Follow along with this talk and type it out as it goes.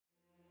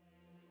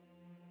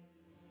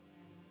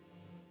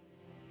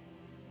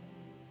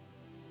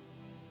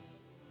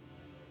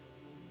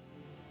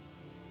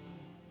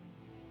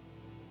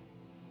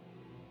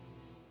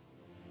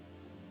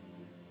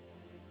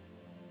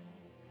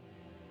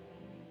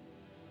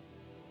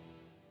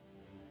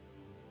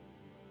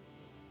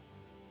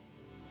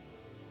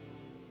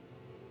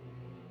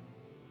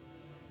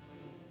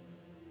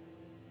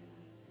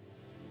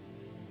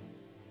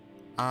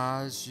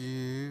as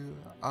you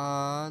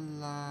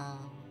allow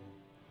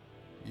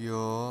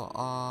your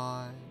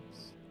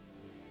eyes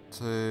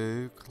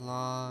to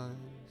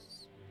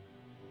close,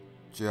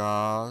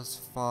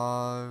 just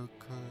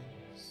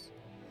focus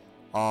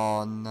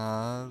on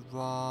the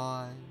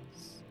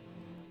rise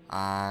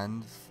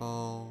and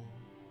fall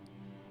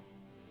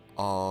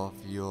of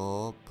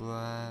your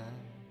breath,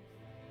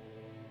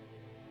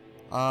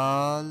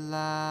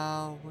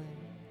 allowing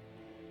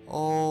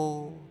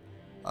all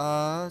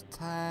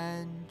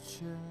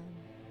attention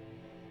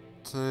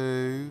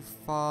to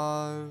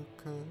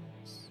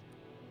focus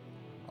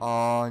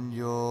on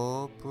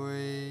your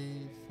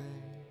breathing,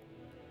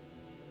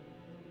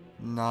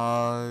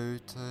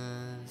 noticing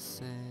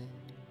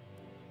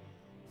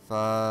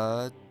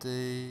the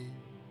deep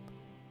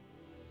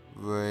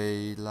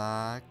relaxation,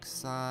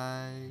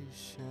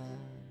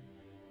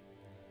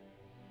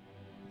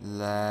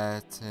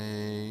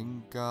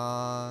 letting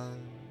go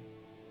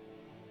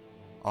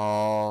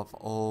of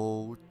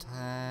all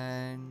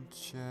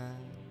tension,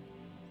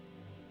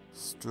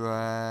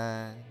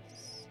 stress,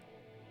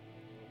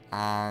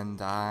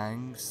 and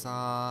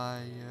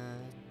anxiety,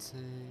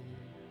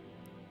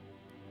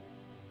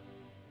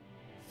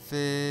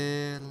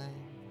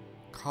 feeling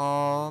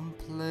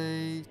completely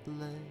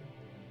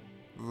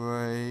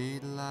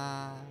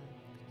relaxed.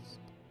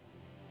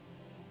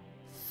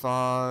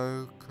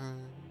 Focus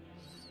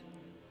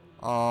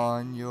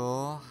on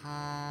your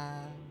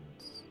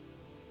hands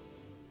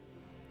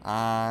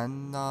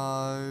and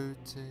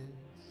notice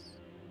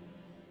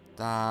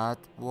that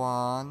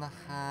one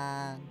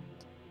hand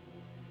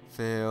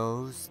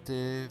feels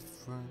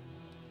different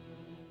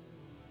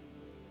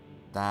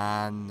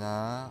than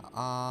the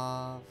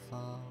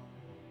other,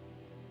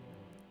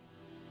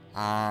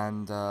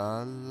 and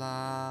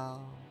allow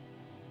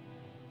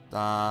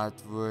that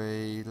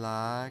relaxation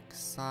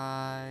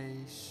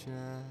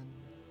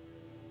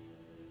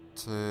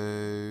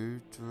to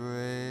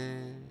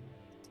drift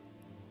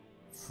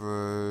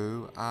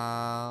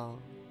throughout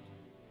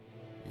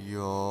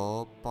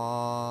your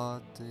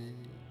body,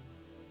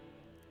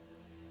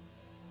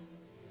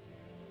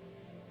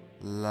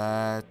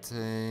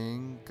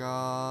 letting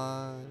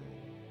go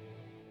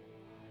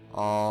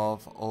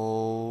of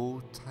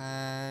all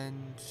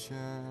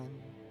tension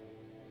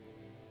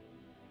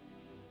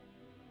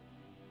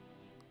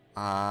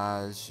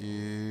as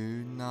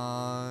you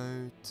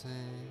notice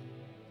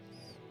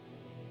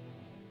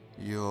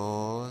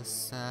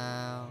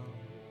yourself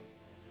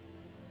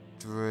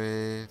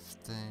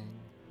drifting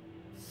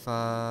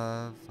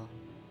further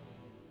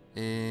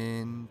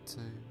into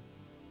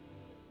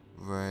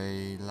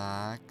relaxation.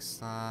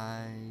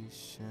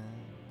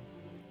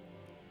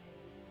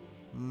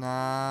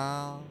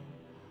 Now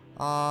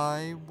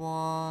I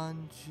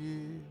want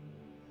you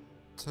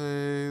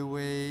to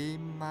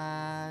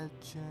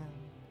imagine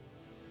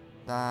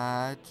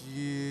that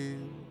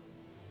you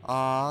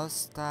are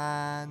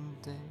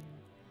standing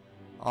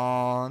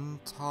on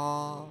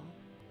top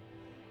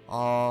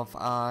of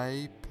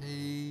a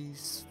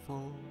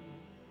peaceful,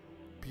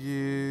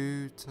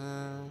 beautiful,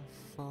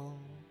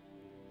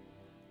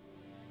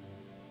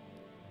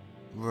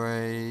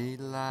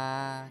 relaxing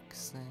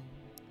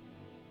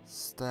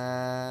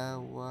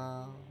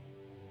stairwell,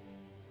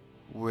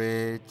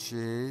 which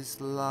is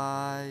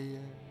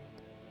layered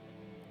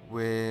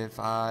with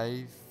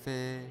a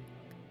thick,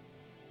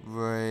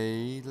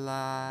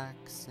 relaxing,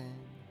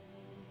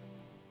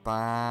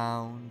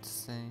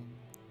 bouncing,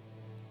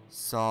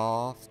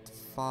 soft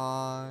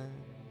foam,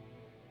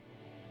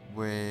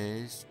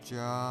 which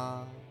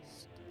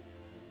just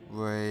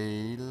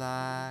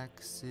relaxes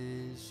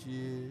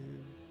you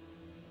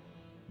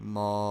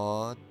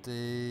more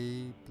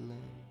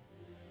deeply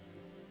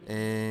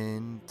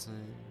into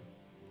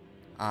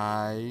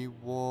a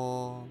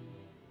warm,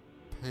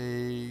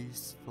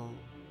 peaceful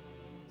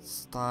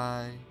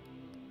state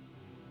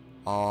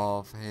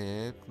of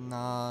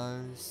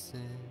hypnosis.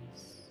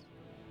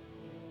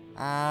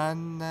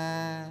 And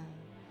there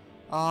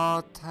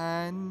are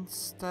 10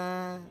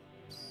 steps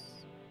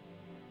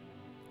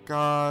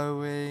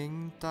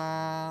going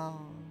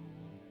down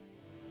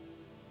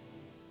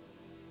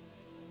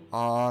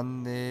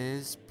on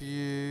this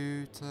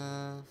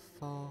beautiful,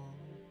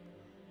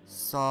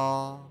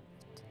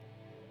 soft,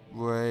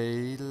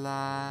 relaxing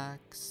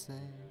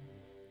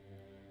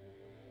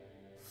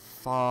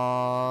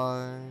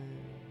foam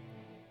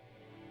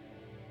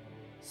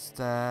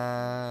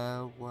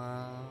stairwell,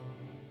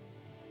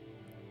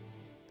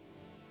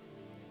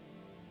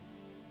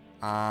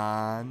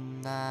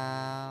 and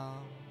now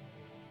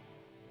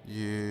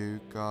you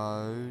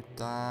go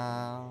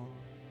down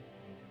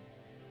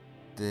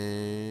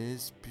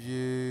this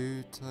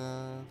beautiful,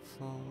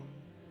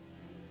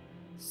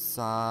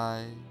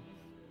 safe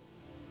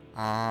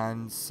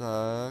and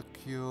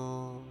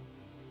secure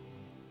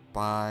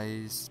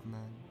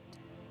basement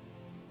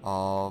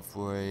of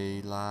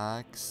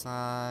relaxation,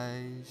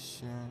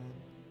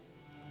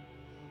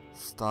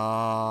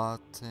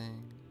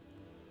 starting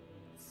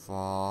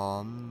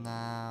from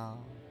now.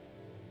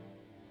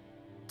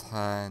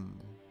 10.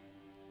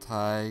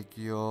 take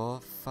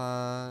your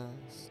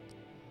first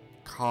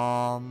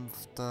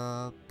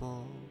comfortable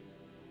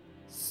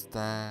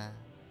step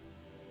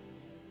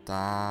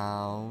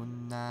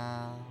down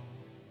now,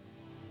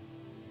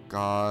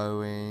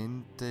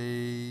 going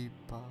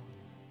deeper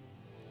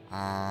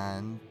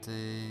and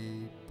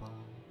deeper.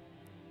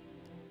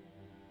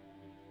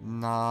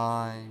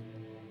 9.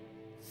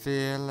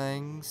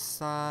 Feeling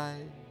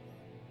safe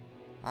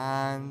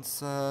and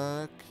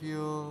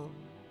secure,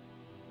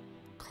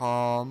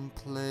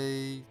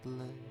 completely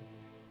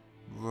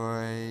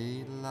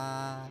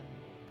relaxed,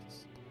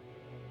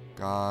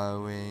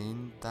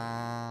 going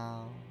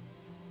down,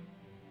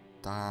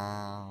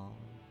 down,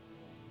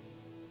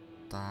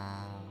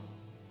 down.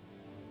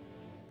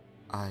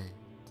 8.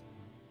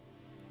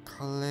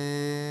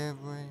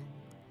 Clearing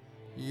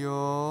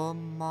your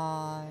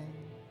mind,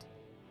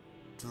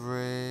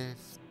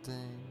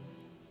 drifting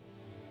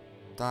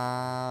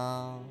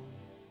down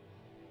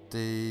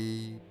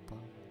deeper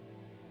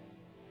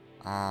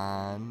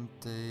and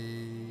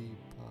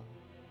deeper.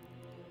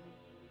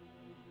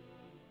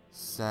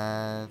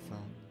 7.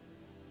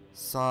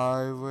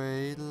 So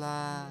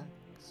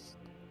relaxed,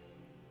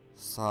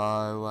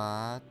 so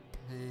at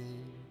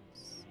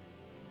peace,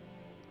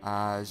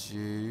 as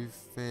you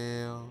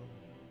feel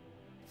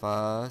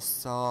the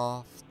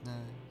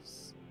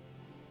softness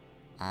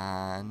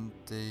and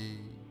deep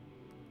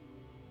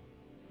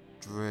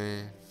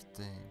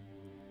drifting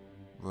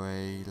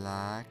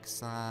relaxation.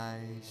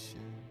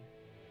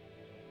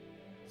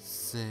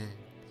 6.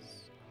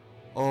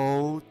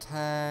 All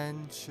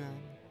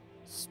tension,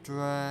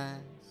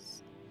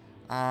 stress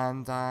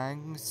and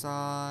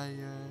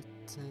anxiety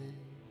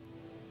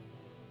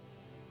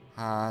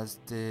has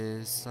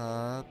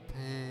disappeared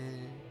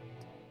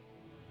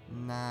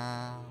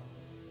now,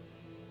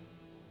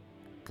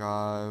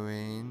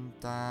 going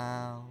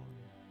down,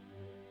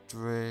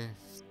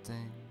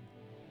 drifting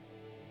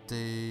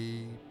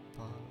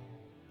deeper.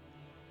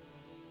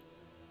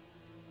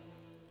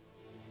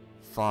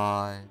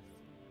 5.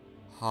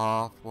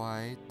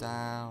 Halfway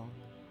down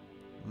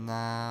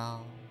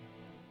now,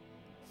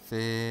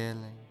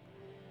 feeling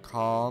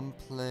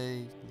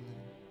completely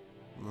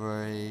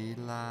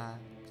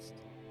relaxed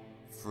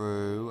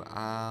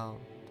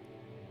throughout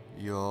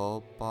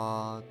your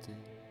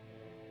body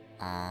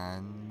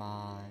and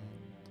mind.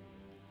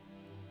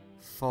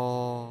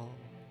 4.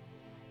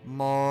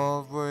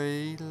 More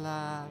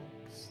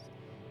relaxed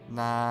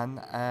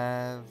than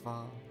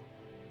ever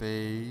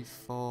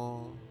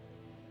before,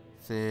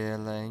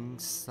 feeling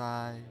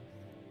safe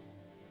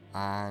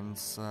and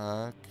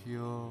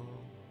secure.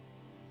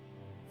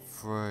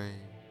 3.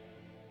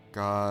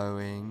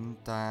 Going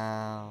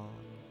down,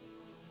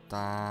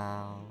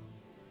 down,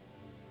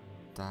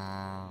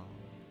 down,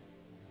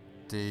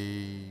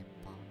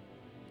 deeper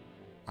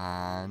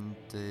and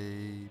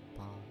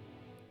deeper.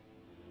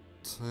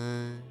 2.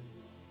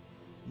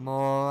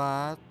 More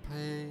at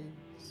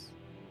peace,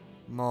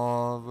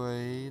 more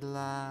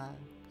relaxed,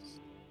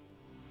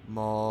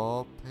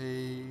 more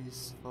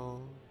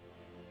peaceful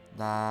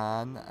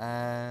than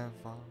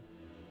ever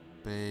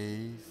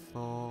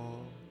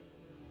before.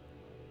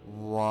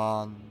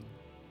 1.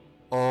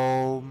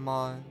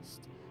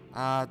 Almost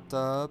at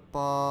the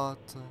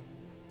bottom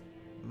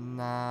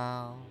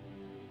now.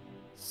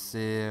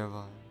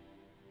 0.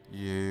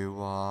 You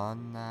are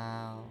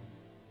now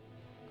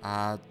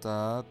at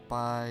the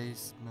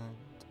basement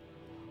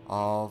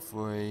of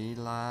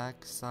relaxation,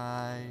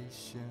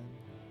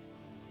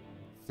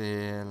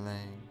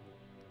 feeling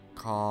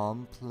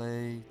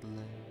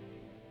completely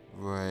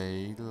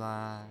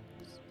relaxed.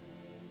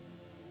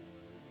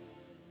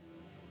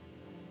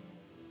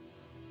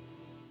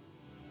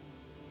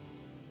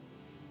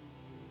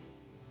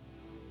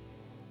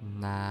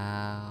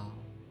 Now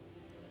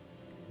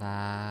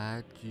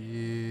that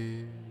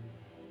you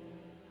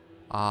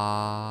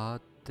are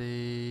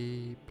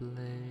deeply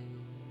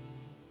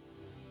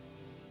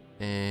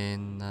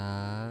in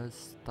a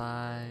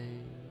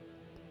state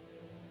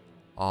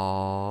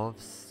of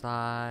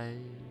safe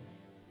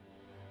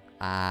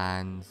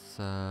and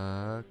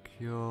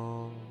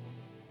secure,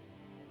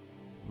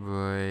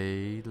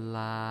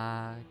 relaxing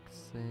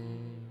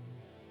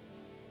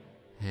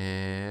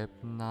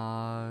hypnosis,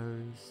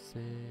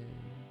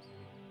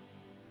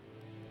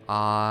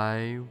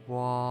 I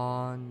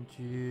want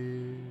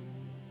you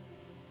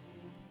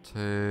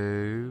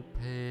to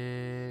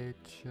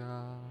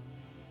picture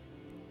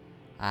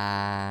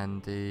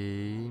and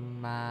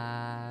imagine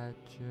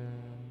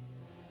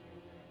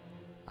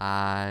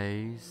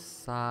a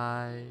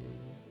safe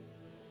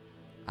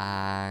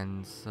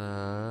and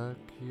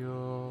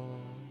secure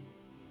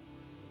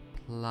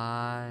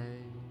place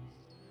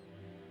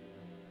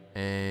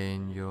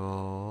in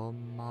your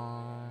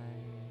mind.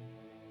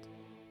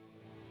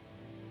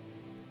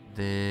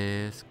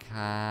 This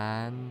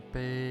can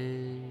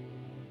be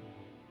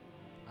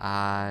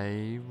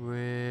a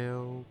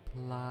real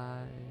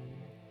place,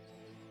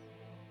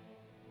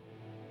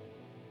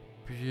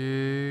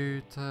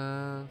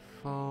 beautiful,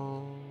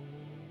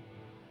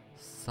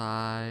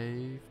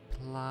 safe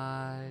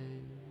place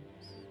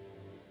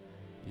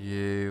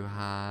you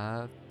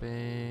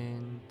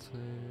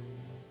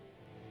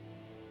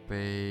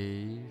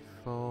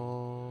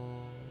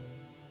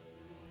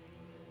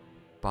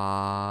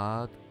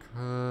but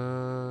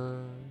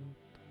could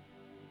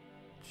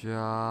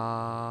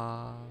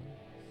just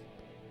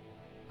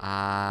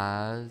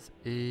as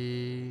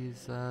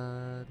easily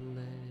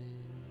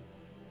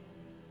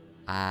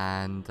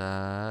and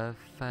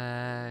effectively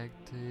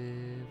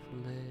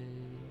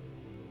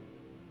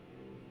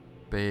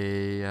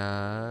be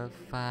a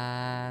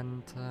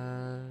fantasy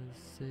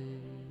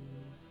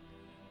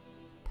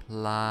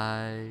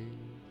place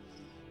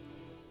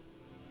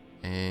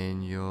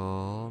in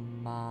your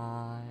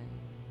mind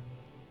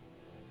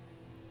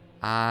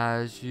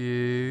as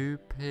you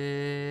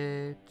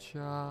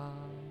picture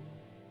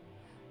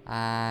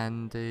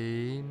and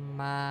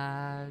imagine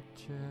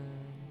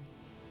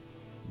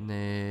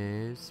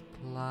this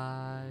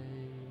place.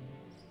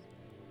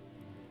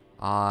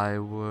 I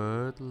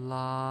would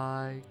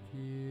like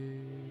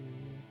you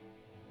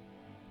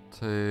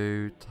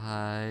to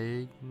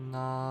take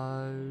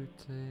notice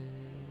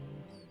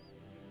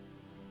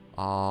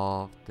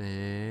of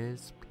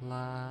this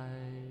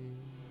place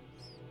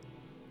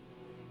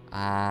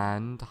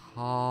and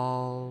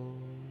hold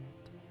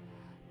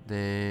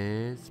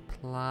this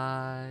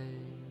place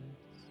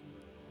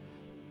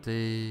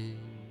deep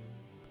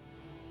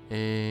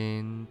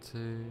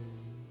into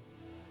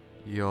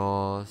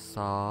your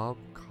subconscious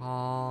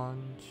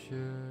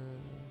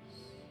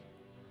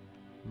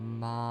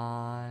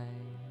mind,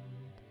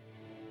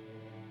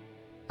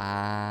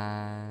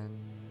 and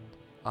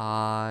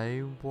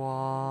I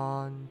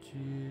want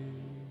you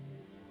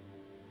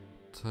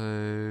to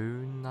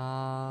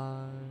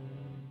know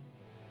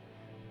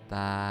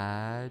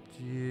that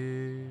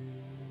you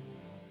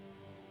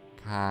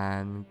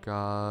can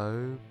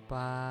go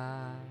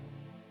back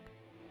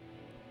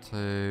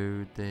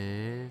to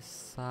this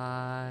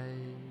safe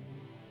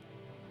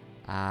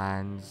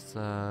and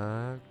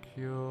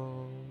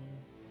secure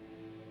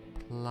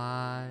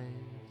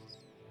place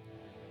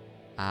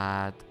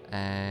at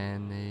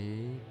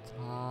any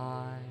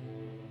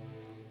time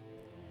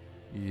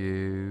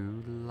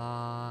you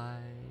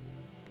like,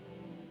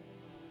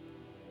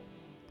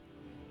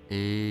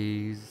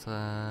 easily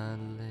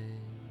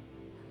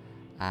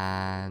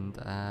and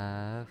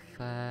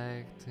effectively.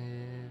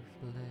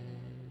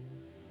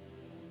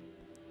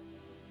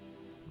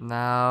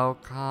 Now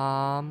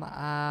come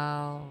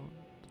out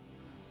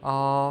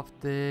of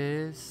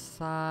this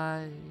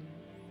safe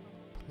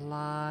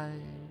place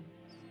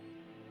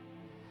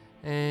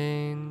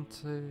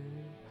into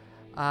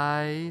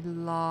a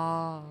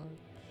large,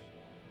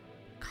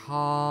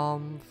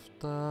 comfortable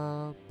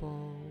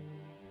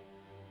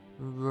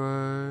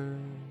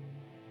room,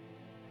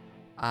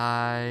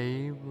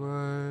 a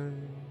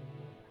room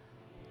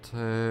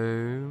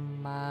to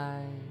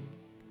make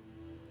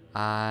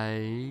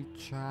a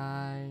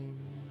change,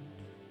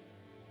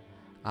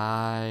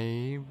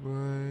 a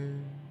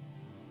room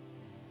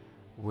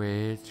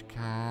which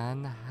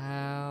can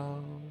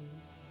help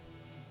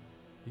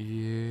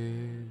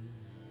you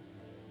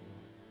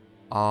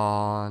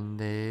on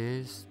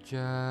this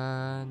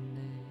journey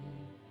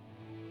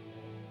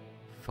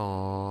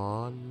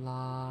for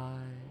life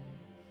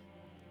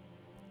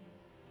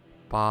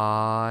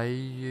by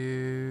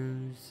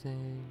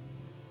using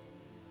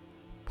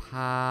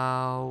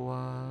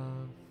powerful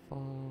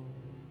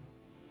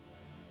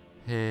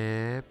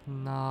hypnotic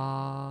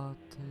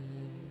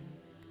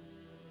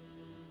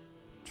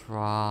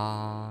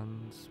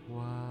trance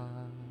work,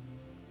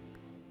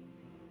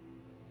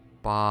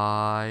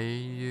 by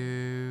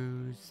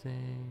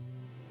using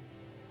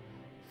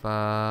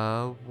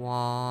the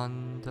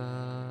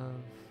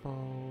wonderful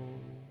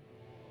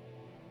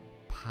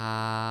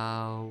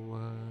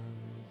powers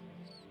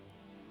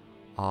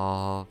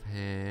of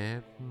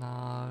hypnosis.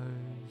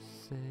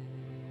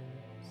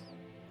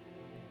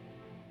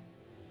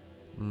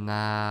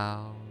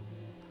 Now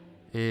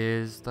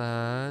is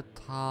the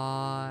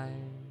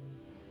time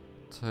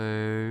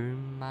to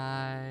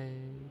make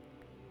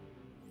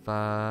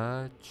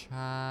the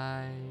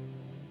change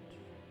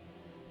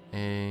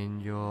in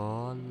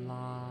your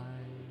life.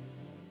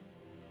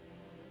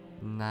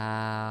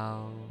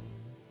 Now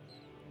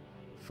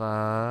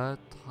the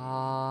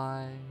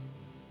time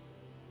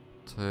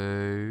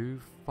to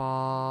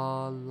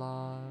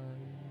follow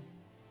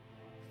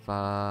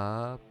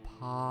the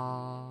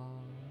path,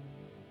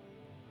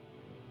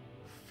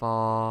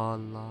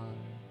 follow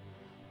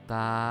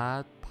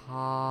that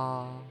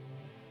path,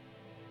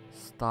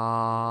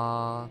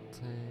 starting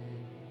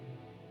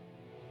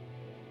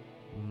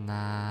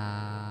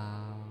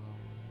now.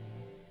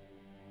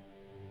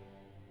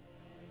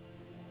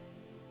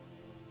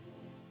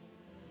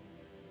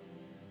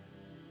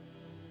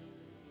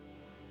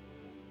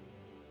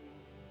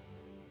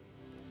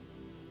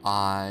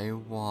 I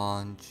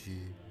want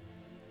you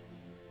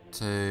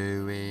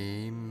to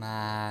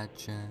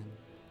imagine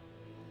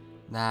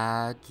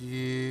that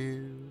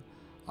you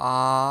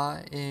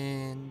are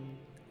in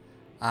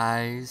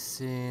a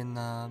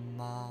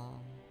cinema.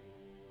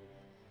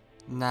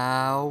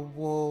 Now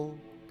walk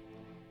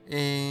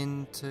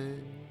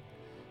into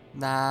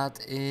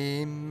that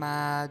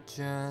imaginary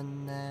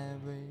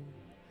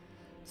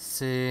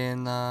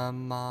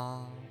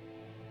cinema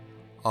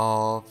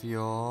of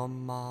your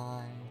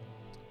mind.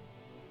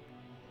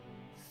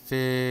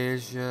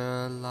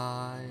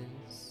 Visualize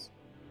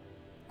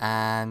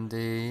and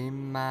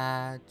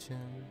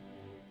imagine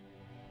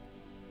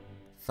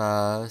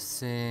the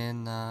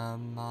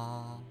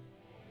cinema.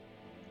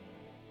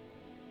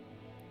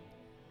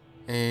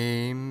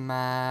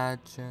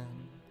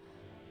 Imagine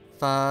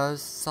the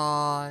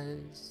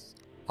size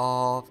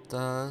of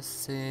the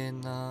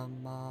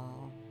cinema,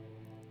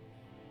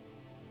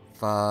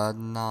 the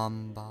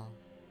number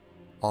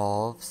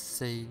of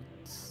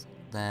seats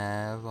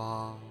there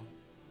are,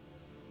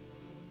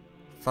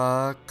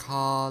 the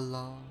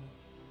color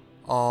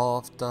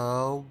of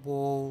the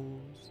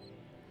walls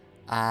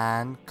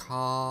and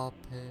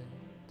carpet,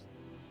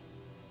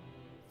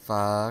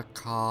 the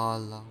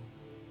color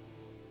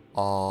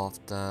of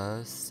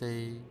the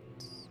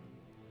seats,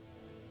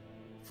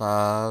 the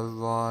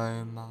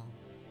aroma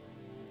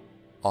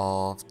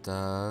of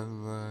the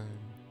room,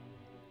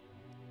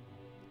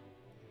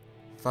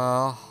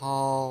 the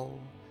whole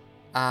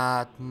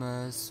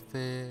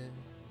atmosphere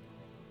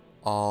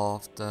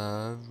of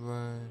the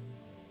room.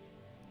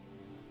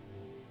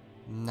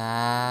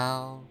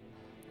 Now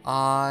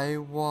I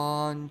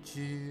want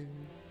you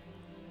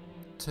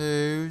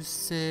to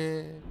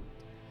sit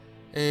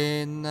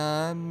in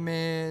the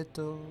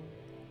middle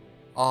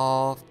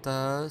of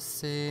the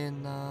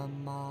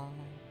cinema,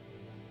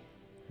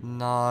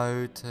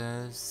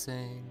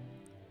 noticing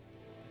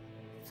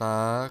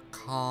the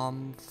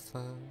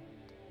comfort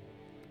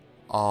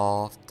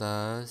of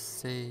the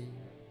seat.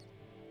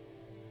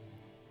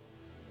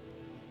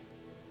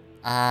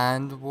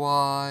 And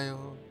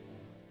while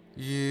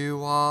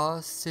you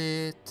are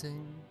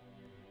sitting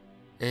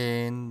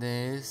in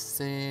this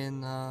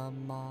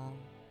cinema,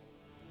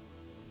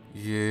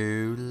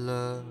 you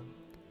look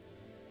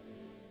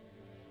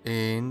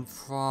in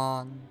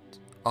front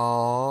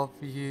of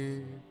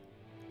you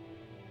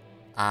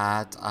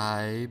at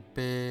a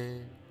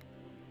big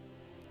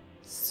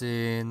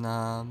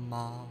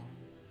cinema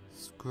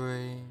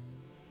screen,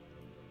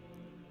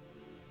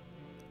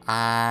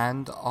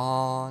 and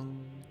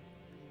on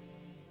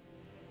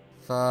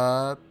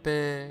the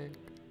big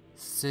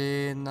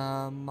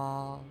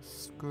cinema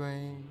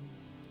screen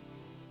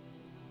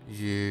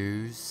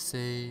you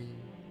see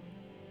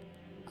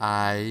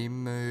a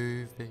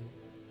movie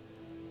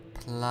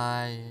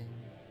playing.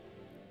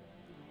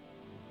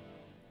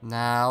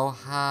 Now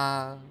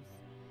have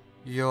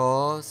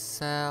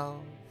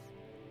yourself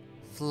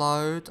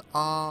float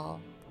up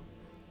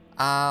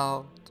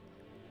out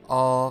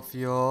of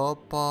your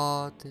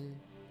body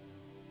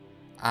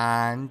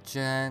and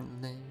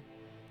gently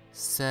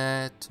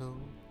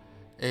settle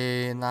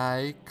in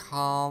a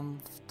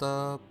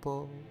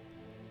comfortable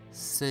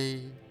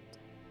seat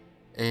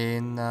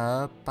in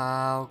the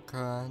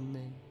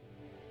balcony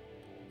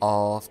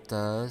of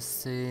the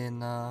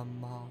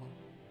cinema,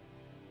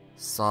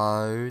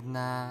 so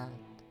that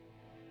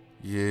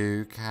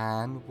you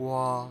can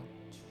watch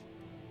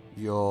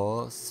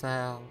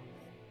yourself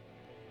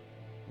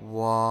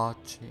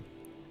watching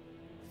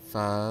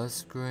the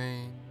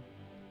screen.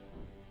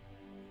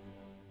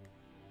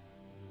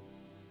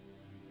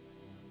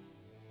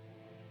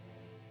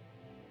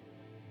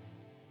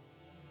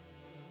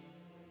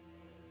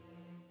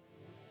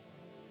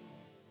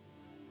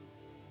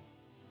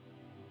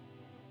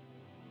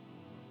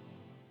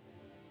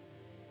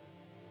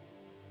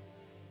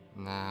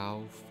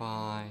 Now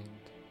find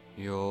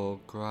your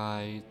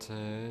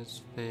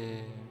greatest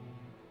fear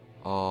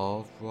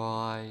of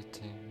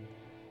writing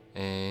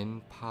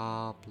in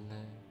public.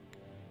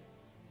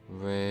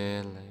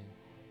 Really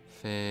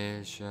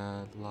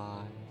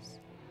visualize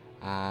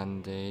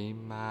and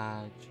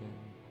imagine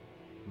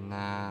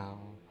now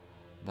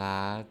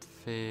that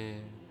fear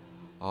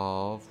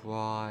of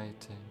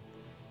writing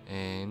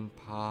in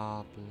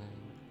public.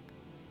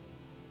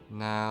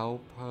 Now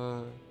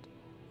put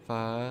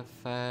the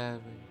very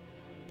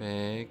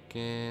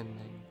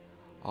beginning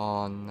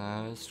on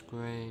the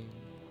screen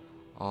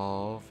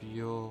of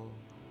your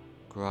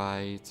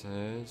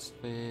greatest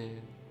fear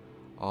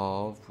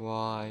of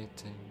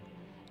writing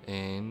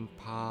in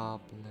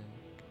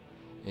public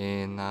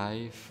in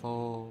a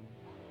form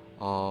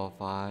of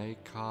a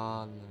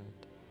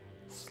colored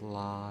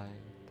slide.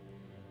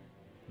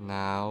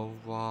 Now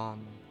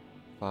run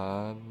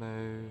the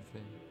movie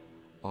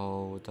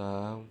all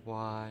the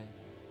way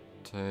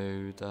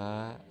to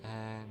the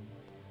end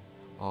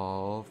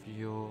of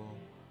your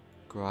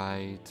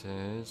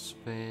greatest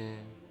fear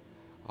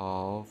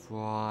of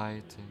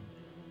writing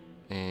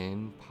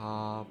in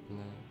public.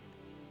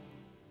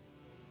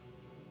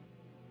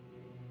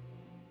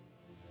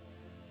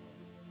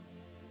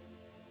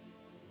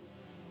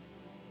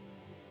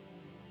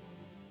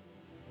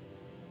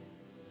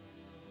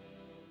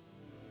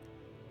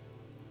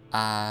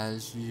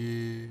 As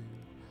you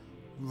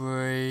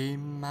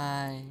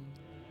remain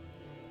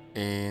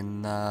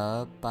in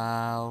the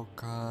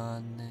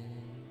balcony,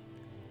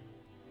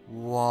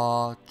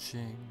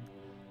 watching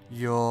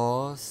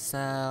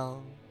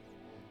yourself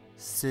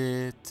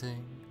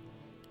sitting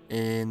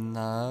in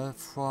the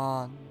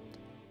front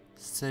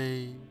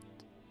seat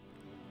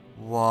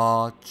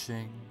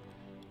watching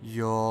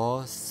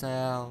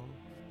yourself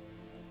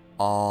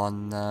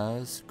on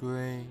the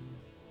screen.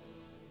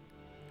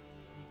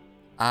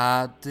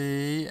 At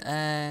the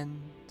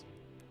end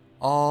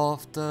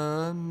of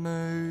the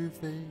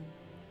movie,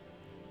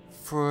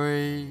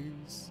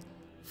 freeze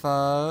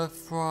the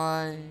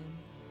frame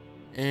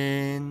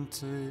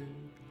into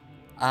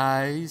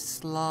a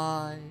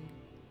slide.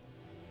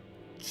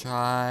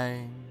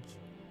 Change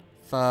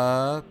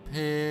the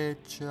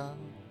picture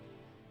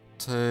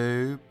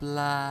to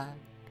black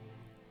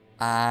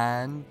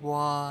and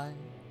white,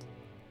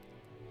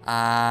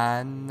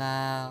 and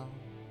now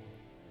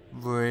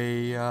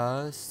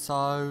reassociate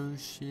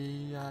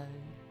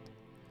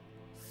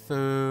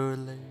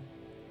fully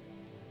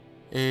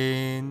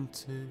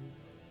into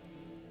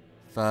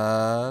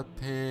the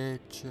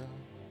picture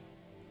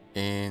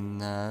in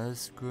the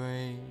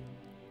screen.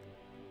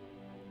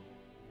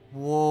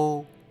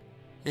 Walk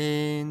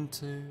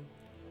into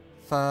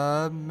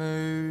the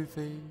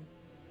movie,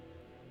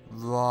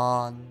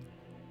 run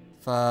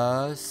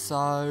the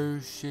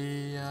associated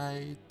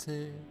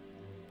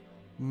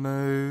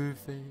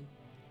movie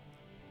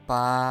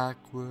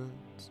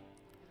backwards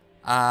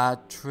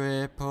at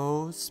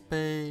triple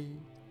speed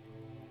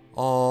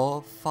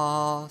or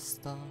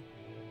faster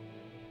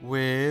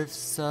with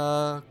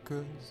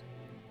circus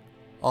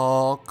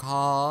or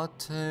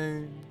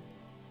cartoon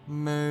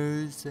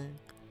music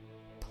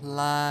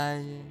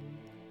playing,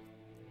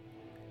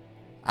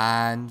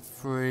 and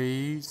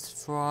freeze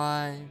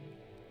frame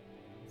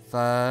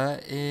the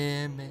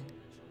image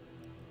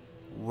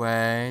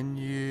when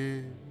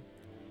you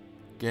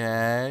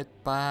get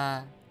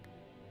back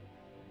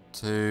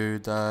to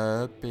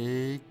the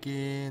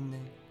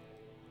beginning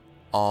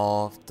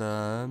of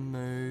the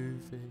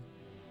movie.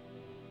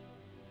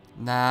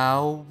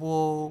 Now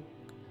walk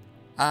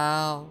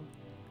out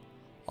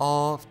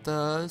of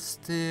the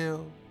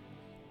still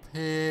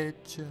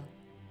picture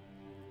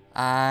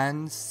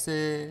and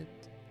sit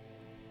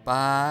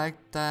back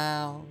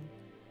down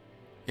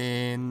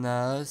in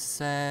the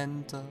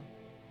center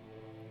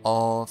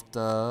of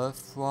the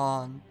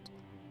front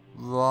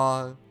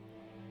row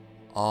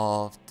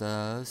of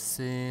the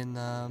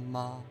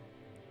cinema.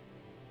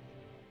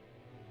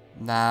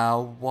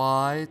 Now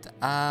white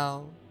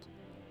out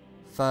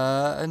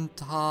the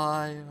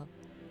entire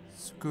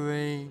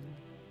screen,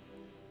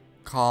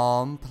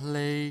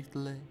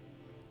 completely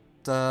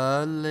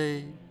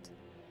delete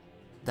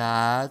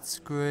that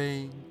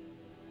screen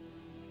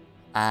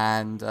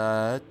and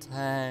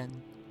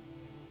attend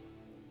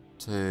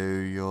to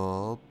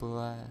your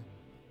breath.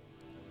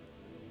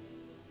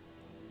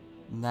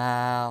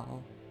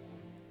 Now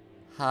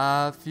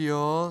have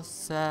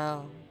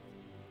yourself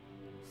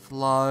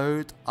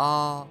float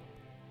up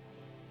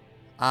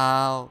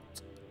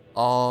out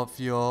of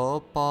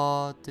your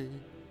body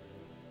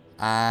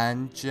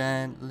and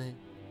gently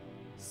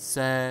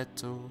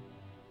settle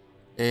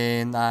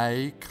in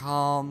a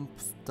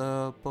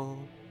comfortable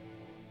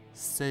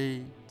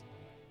seat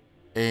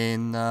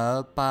in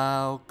the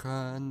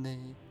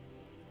balcony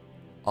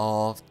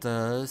of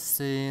the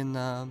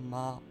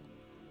cinema,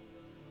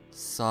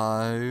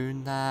 so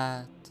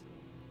that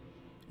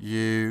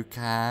you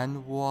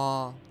can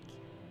watch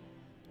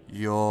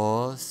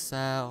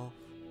yourself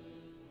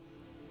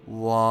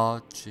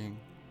watching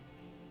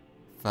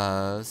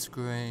the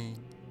screen.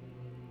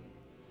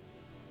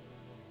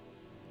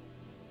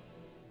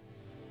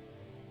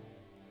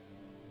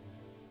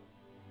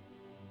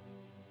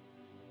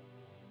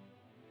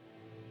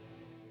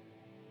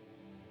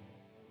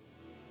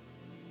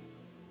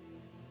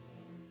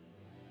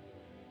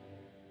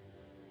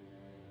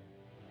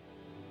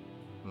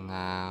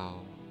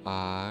 Now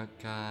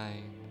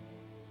again,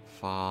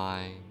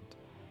 find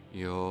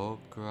your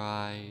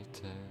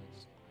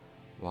greatest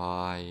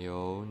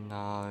while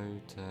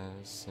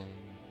noticing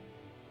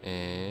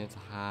it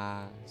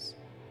has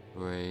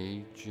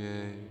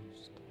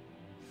reduced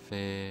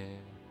fear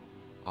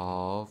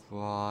of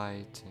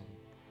writing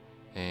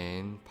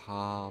in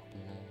public.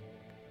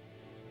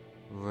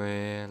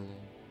 Really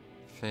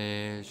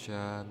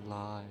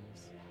visualize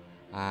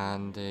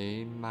and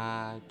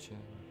imagine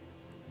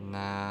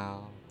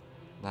now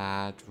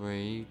that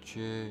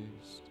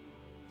reduced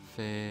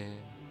fear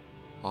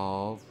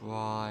of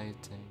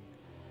writing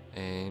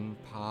in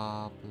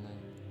public.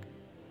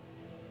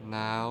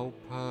 Now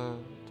put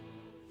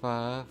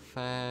the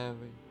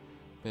very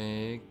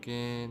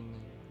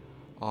beginning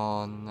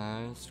on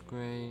the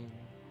screen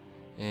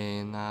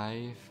in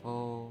a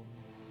form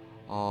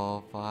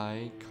of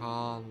a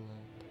colored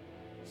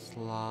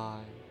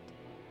slide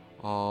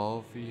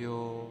of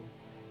your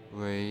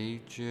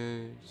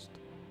reduced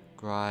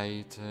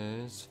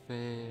greatest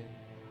fear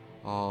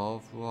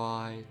of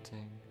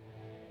writing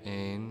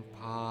in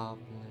public.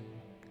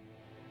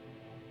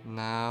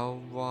 Now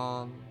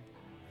run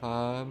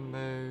the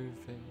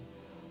movie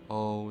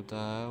all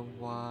the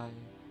way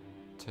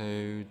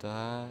to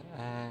the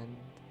end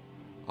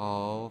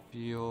of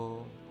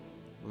your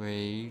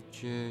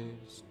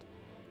reduced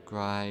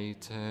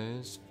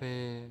greatest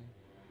fear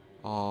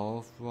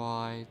of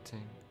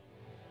writing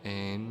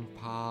in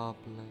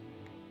public.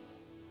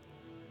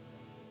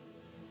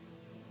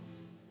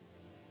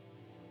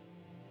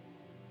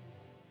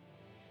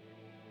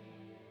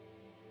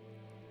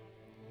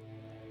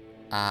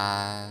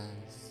 As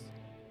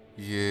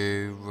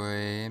you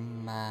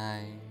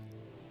remain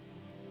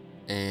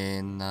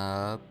in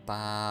the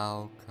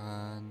balcony,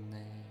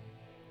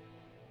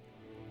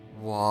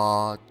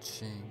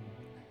 watching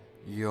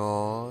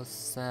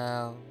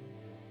yourself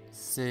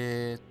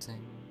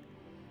sitting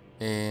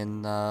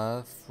in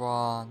the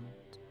front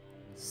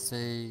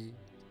seat,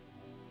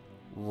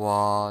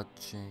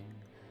 watching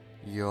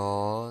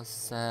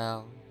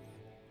yourself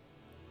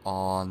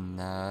on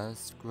the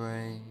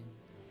screen.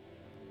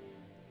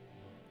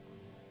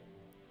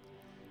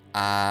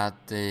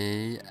 At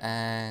the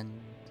end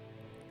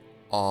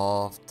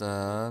of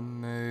the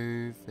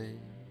movie,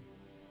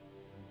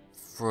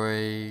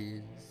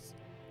 freeze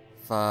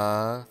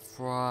the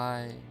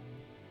frame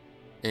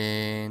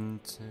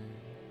into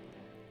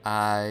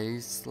a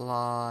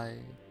slide,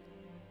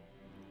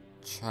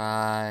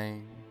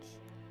 change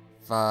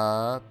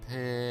the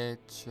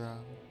picture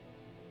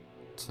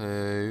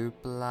to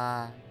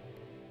black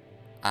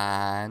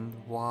and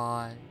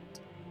white,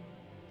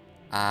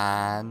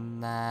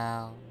 and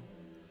now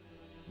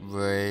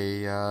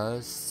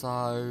reassociate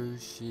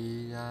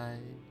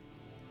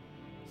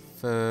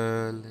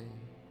fully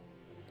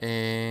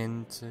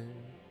into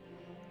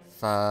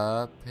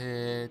the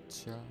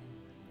picture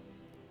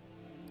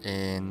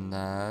in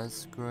the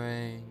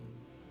screen.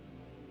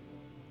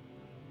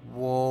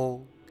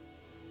 Walk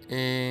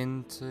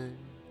into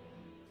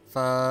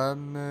the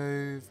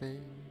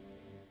movie,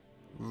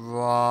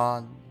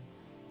 run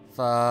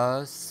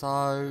the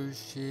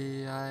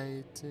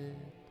associated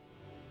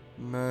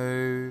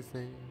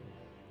movie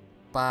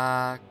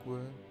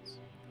backwards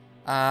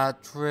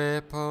at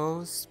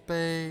triple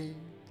speed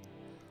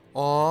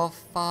or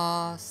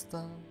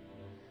faster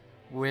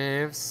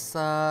with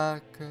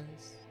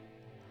circus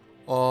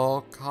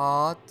or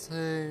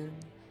cartoon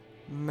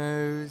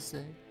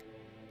music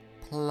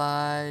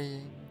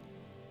playing,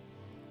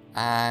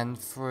 and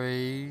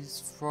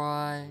freeze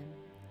frame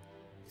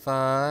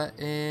the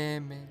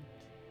image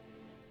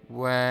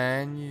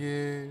when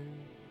you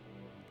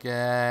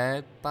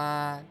get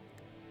back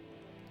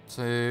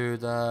to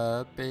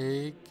the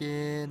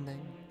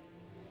beginning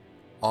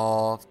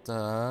of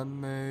the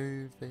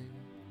movie.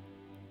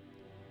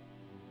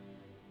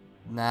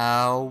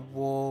 Now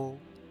walk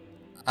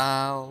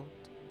out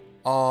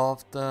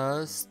of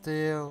the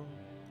still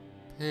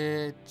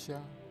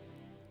picture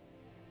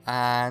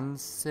and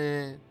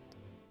sit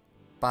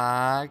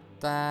back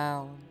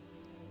down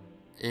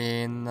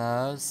in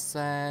the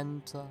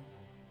center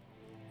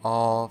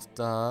of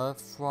the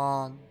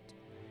front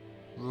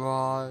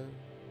row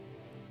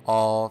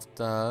of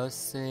the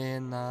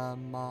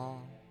cinema.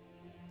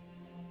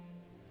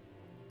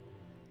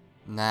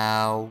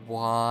 Now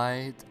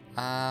wide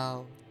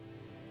out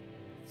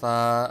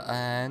the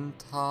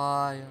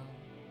entire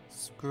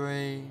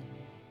screen,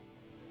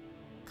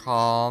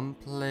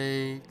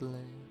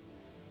 completely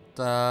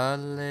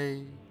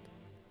delete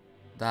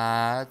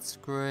that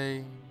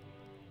screen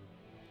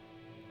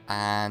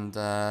and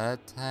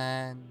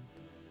attend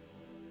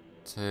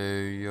to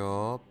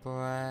your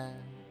breath.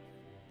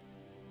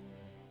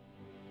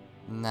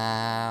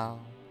 Now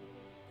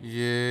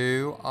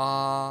you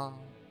are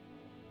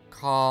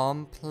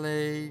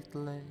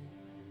completely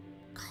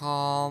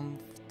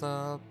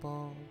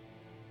comfortable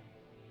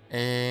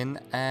in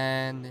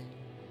any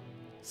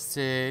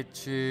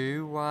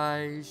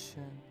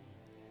situation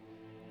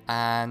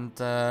and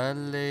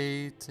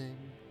deleting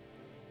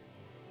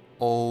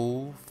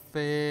all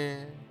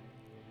fear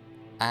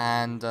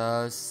and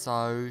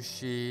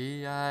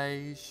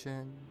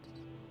associations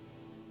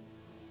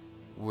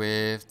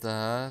with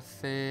the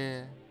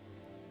fear,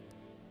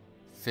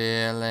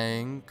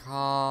 feeling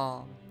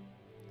calm,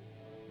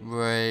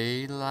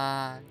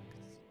 relaxed,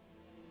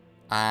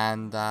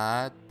 and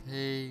at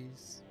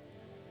peace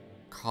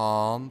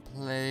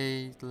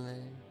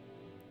completely,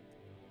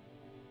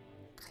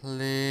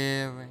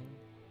 clearing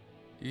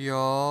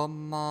your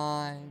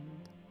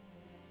mind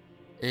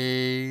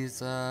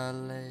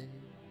easily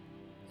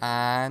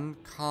and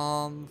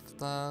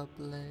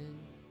comfortably.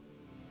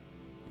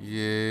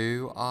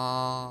 You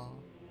are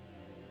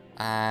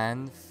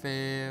and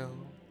feel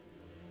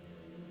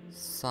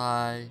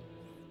safe,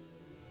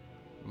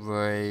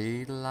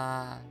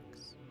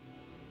 relaxed,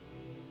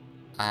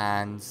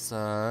 and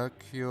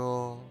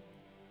secure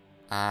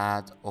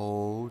at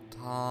all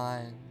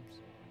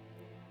times,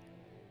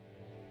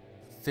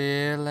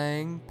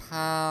 feeling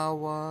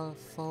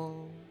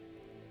powerful,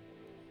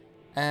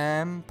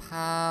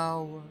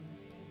 empowered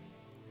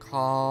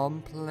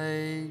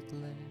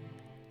completely,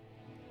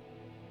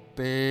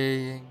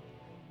 being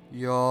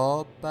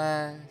your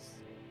best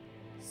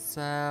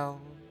self.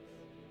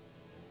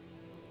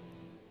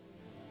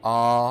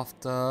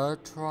 After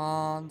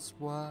trance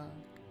work,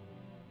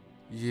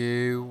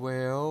 you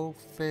will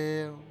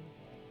feel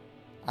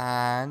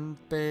and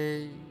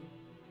be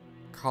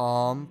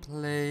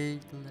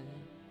completely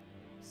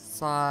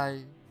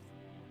safe,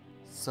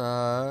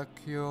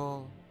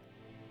 secure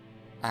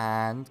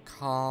and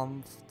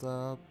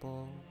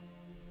comfortable.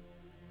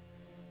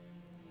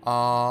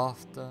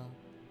 After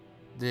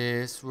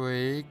this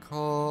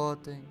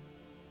recording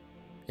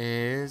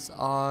is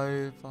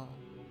over,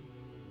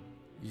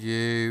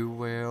 you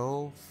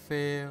will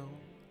feel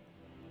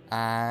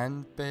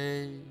and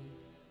be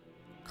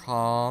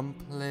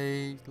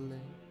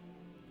completely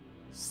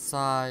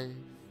safe,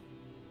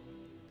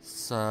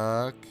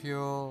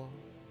 secure,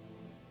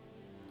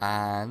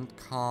 and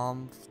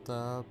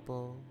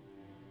comfortable.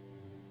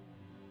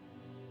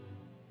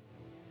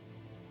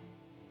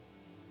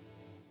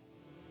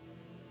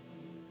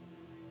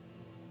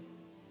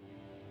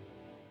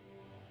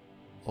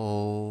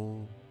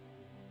 All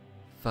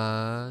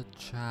the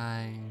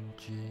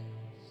changes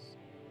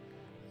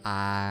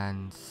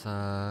and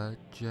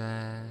suggestions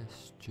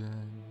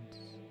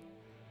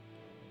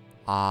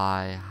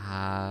I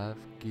have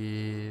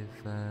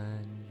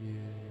given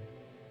you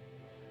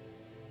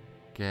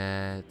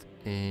get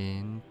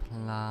implanted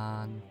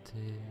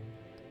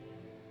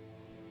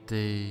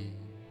deep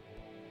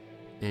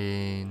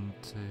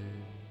into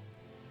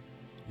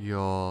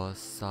your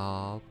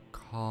subconscious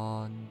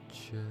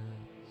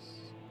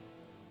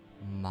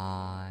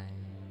mind.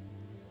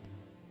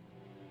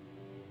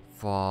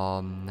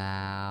 From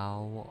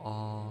now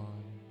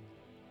on,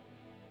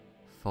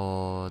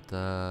 for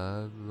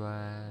the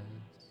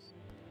rest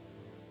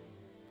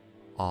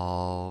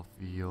of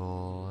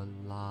your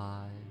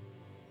life,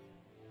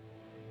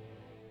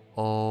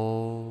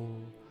 all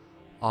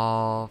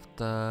of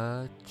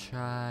the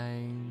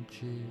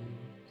changes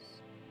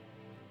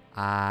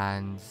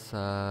and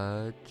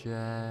suggestions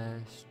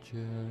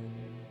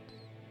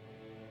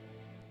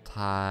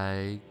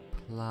take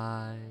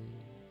place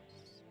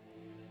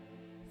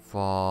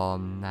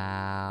from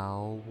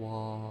now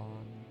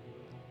on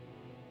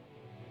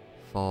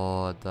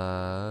for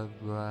the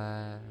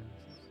rest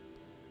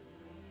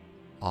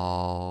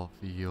of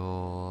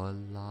your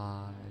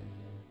life.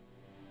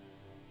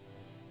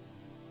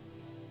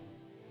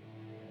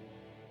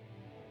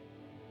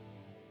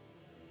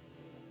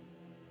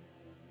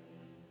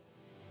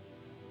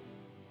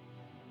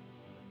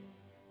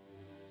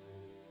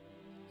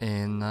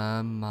 In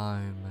a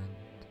moment,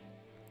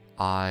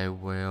 I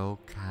will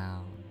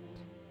count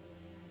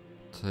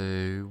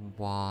to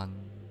 1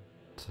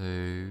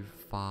 to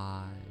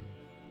 5,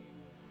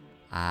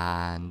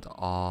 and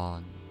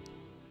on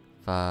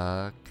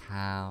the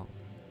count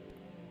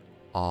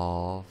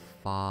of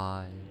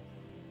 5,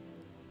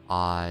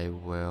 I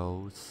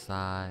will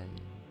say,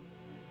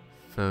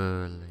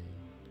 fully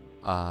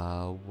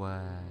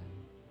aware.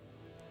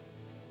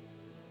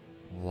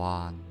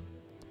 1.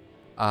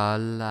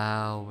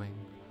 Allowing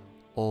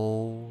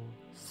all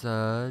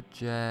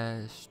suggestions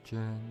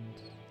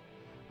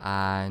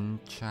and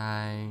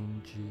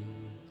changes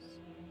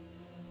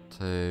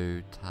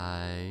to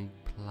take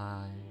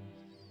place.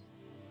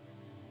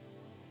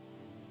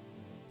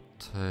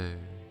 2.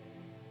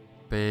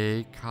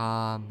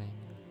 Becoming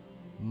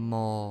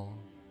more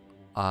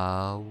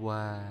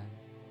aware.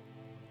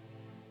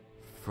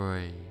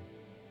 3.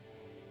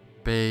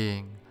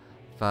 Being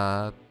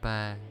the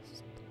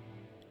best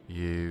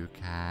you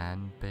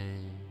can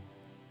be.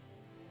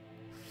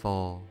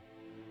 4.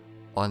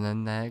 On the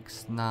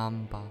next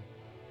number,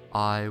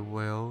 I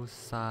will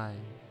say,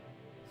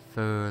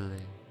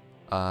 fully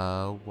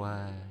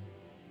aware.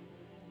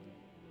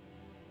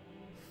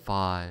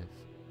 5.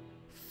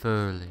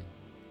 Fully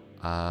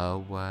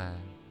aware.